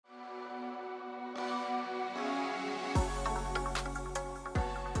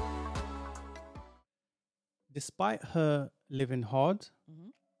despite her living hard, Mm-hmm.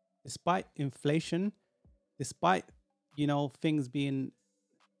 despite inflation, despite things being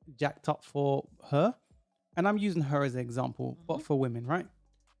jacked up for her, and I'm using her as an example, Mm-hmm. but for women, right?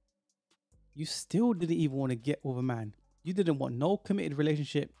 You still didn't even want to get with a man. You didn't want no committed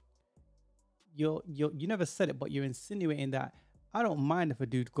relationship. You never said it, but you're insinuating that I don't mind if a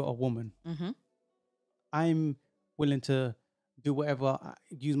dude got a woman. Mm-hmm. I'm willing to do whatever,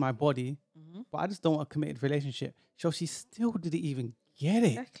 use my body, Mm-hmm. but I just don't want a committed relationship. So she still didn't even get it,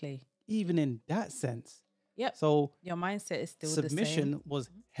 Exactly. even in that sense. Yep. So Your mindset is still the same. submission was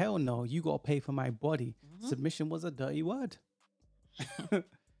hell no. You got to pay for my body. Mm-hmm. Submission was a dirty word. Because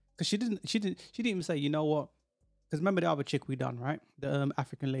she didn't even say, you know what? Because remember the other chick we done, right? The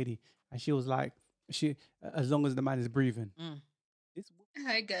African lady, and she was like, as long as the man is breathing. Mm.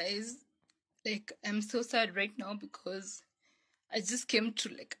 Hi guys, like I'm so sad right now because I just came to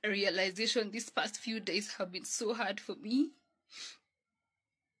like a realization. These past few days have been so hard for me.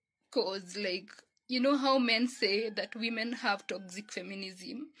 Cause like you know how men say that women have toxic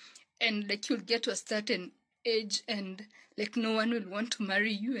feminism, and like you'll get to a certain age and like no one will want to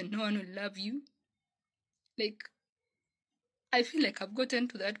marry you and no one will love you. Like I feel like I've gotten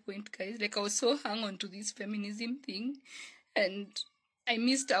to that point, guys. Like I was so hung on to this feminism thing, and I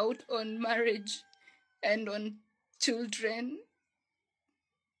missed out on marriage and on children.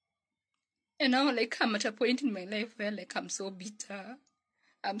 And now like I'm at a point in my life where like I'm so bitter.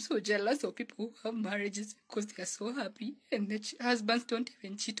 I'm so jealous of people who have marriages because they are so happy and their husbands don't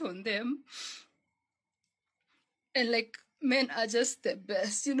even cheat on them. And like men are just the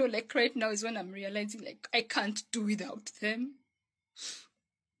best. You know, like right now is when I'm realizing like I can't do without them.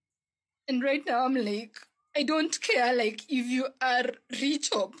 And right now I'm like, I don't care like if you are rich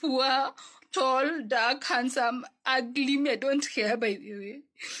or poor, tall, dark, handsome, ugly, I don't care by the way.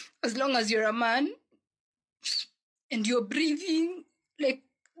 As long as you're a man and you're breathing, like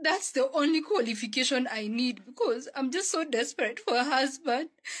that's the only qualification I need because I'm just so desperate for a husband.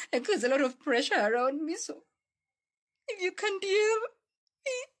 Like there's a lot of pressure around me. So if you can DM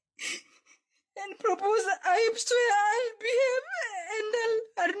me and propose, I swear I'll behave and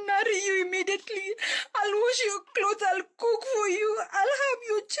I'll marry you immediately. I'll wash your clothes, I'll cook for you, I'll have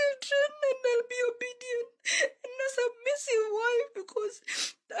your children and I'll be obedient and a submissive wife because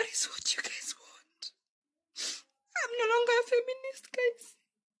that is what you guys want. I'm no longer a feminist, guys.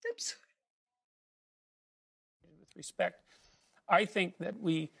 I'm sorry. With respect, I think that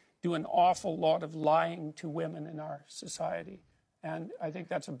we do an awful lot of lying to women in our society. And I think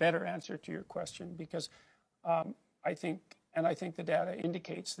that's a better answer to your question because I think the data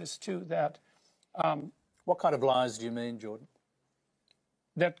indicates this too, that what kind of lies do you mean, Jordan?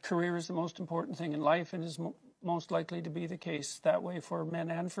 That career is the most important thing in life and is most likely to be the case that way for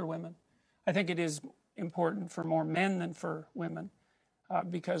men and for women. I think it is important for more men than for women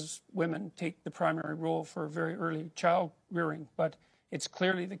because women take the primary role for very early child rearing. But it's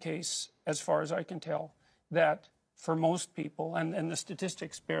clearly the case, as far as I can tell, that for most people, and the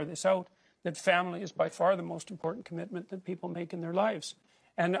statistics bear this out, that family is by far the most important commitment that people make in their lives.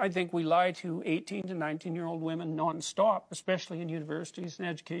 And I think we lie to 18 to 19-year-old women nonstop, especially in universities and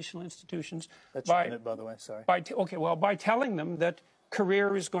educational institutions. That's your minute, by the way, sorry. By telling them that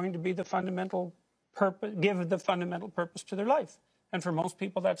career is going to be the fundamental purpose, give the fundamental purpose to their life. And for most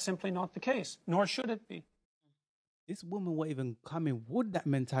people, that's simply not the case, nor should it be. This woman won't even come in with that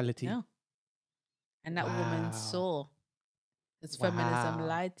mentality. No. And that woman saw this feminism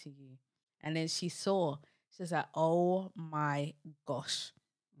lied to you. And then she saw, she's like, oh my gosh.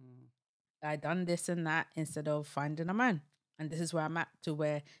 I done this and that instead of finding a man. And this is where I'm at, to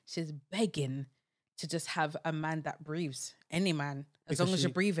where she's begging to just have a man that breathes. Any man, as long as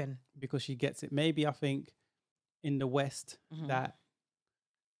you're breathing. Because she gets it. Maybe I think in the West that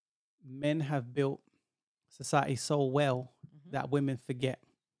men have built society so well that women forget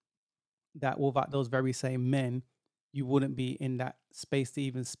that without those very same men, you wouldn't be in that space to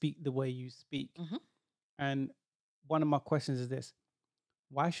even speak the way you speak. And one of my questions is this: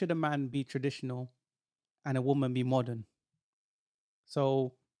 why should a man be traditional and a woman be modern?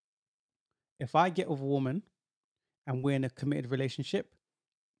 So if I get with a woman and we're in a committed relationship,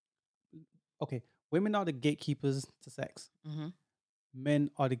 okay, women are the gatekeepers to sex.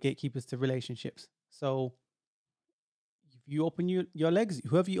 Men are the gatekeepers to relationships. So if you open your legs,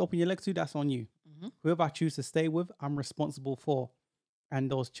 whoever you open your legs to, that's on you. Whoever I choose to stay with, I'm responsible for. And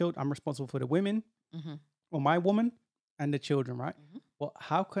those children, I'm responsible for the women, or my woman, and the children, right? But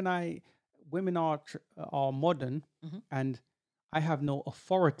how can women are modern, and I have no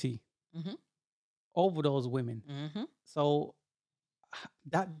authority over those women. So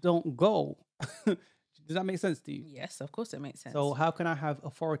that don't go. Does that make sense to you? Yes, of course it makes sense. So how can I have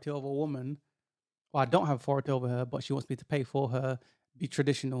authority over a woman? Well, I don't have authority over her, but she wants me to pay for her, be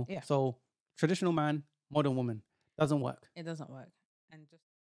traditional. Yeah. So traditional man, modern woman. Doesn't work. It doesn't work. And just